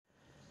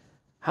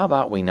How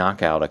about we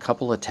knock out a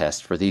couple of tests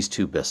for these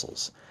two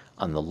Bissells?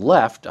 On the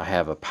left, I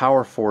have a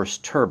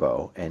Powerforce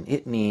Turbo, and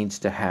it needs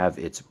to have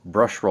its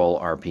brushroll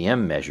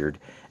RPM measured,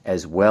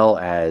 as well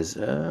as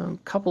a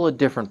couple of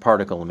different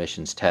particle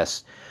emissions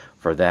tests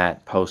for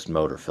that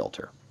post-motor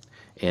filter,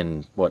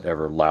 in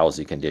whatever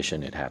lousy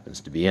condition it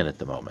happens to be in at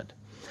the moment.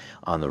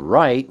 On the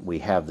right, we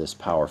have this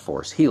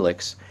Powerforce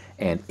Helix,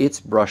 and its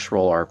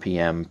brushroll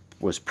RPM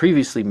was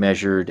previously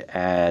measured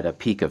at a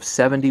peak of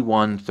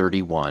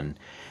 7131,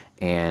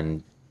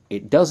 and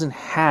it doesn't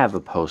have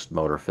a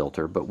post-motor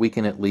filter, but we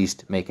can at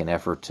least make an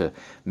effort to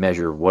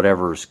measure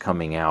whatever's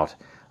coming out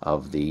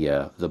of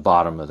the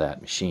bottom of that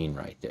machine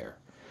right there.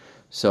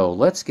 So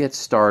let's get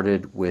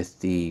started with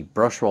the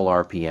brushroll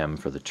RPM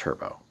for the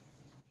turbo.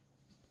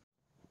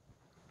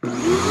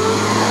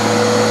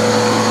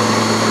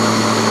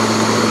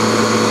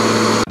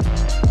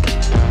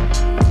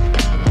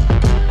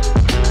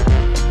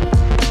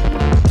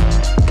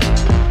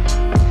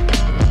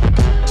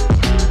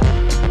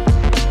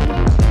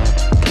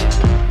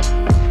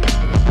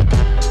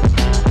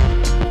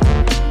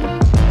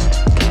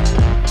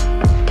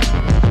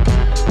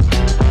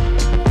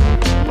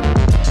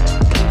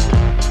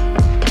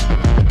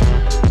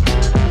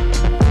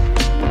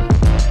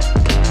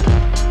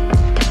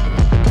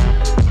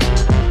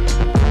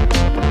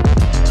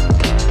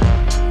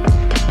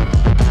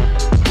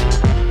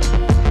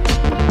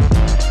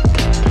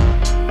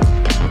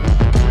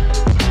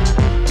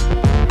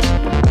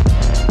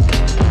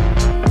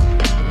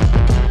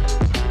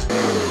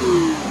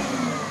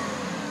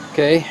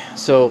 Okay,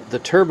 so the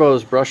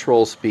turbo's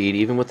brushroll speed,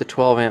 even with the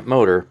 12 amp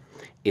motor,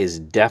 is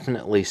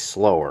definitely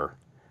slower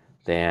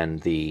than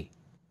the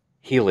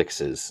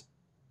Helix's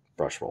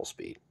brushroll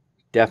speed.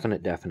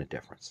 Definite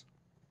difference.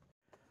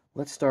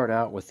 Let's start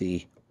out with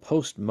the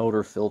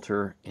post-motor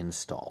filter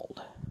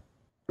installed.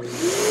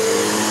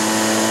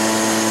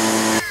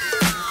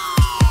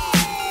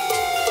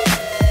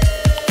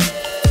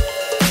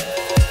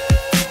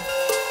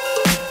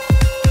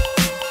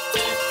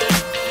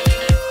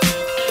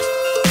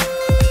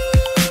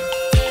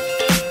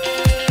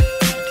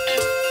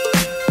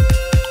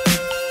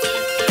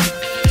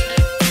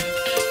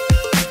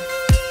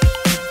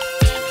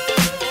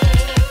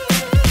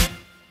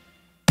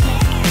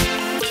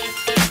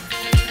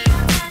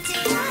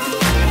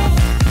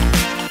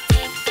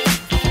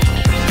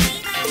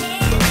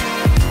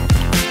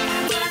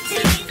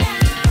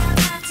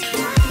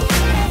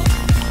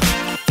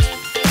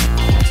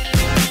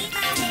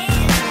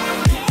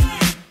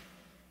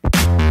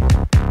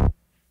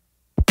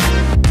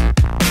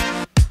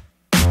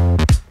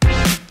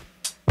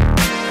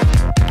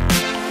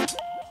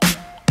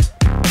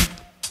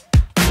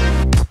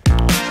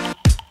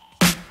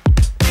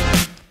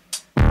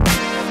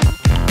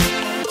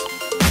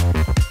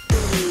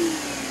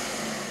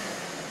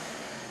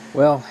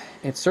 Well,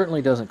 it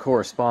certainly doesn't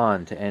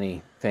correspond to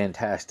any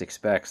fantastic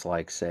specs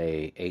like,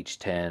 say,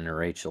 H10 or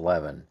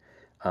H11.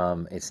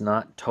 It's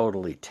not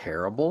totally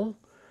terrible,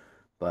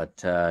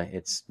 but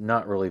it's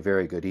not really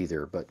very good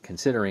either. But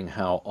considering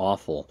how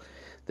awful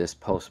this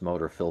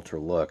post-motor filter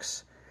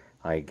looks,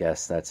 I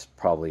guess that's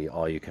probably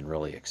all you can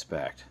really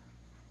expect.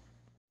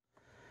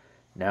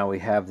 Now we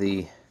have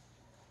the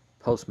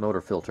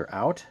post-motor filter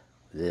out.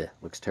 Ugh,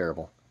 looks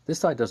terrible. This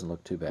side doesn't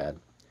look too bad.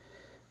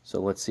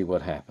 So let's see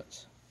what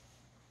happens.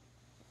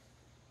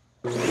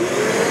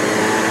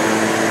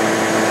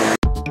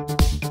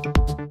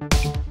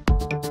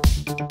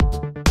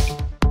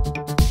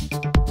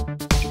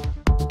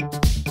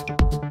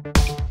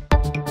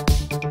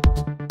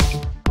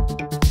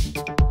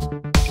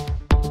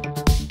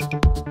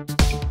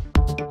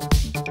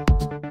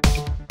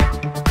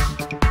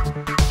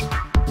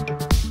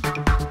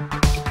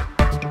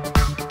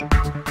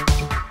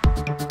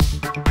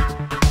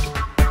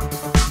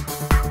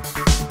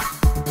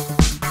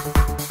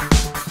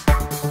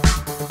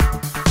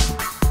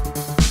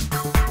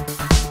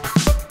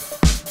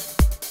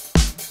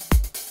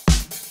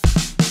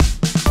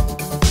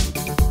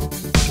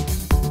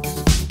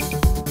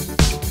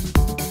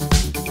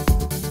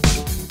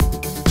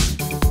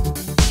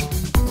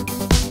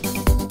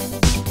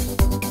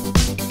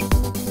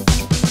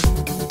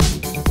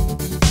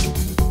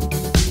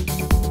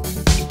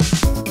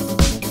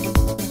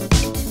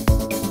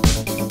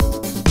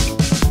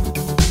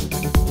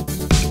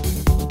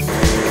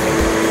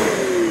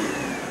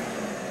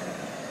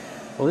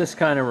 Well, this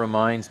kind of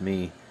reminds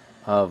me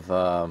of,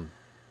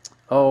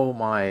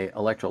 my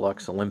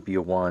Electrolux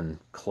Olympia 1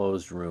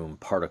 closed room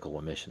particle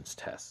emissions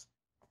test.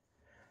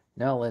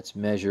 Now let's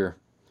measure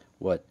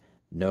what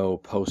no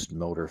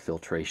post-motor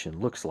filtration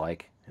looks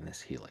like in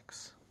this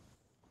Helix.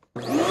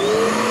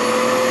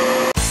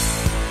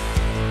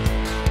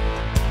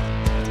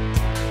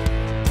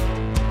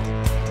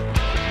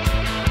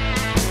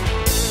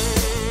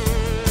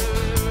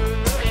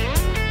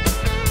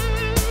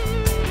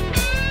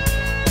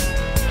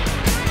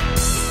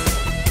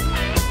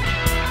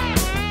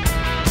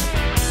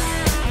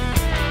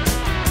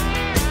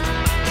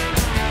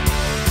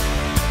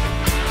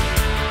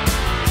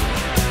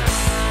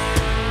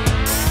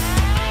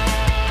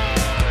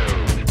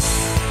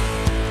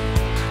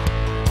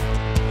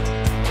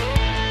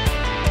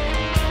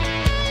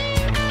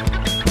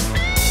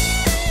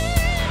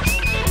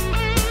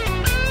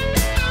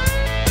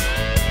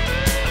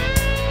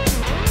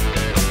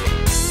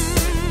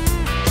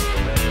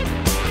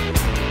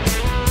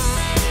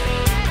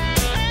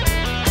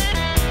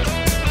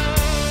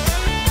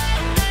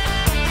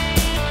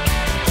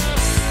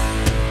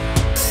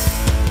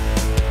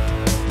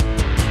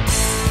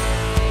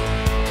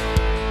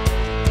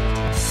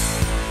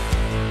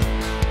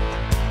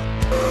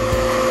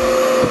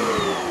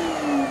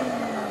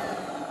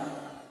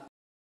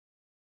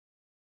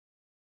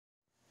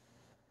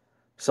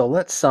 So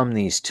let's sum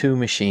these two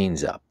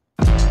machines up.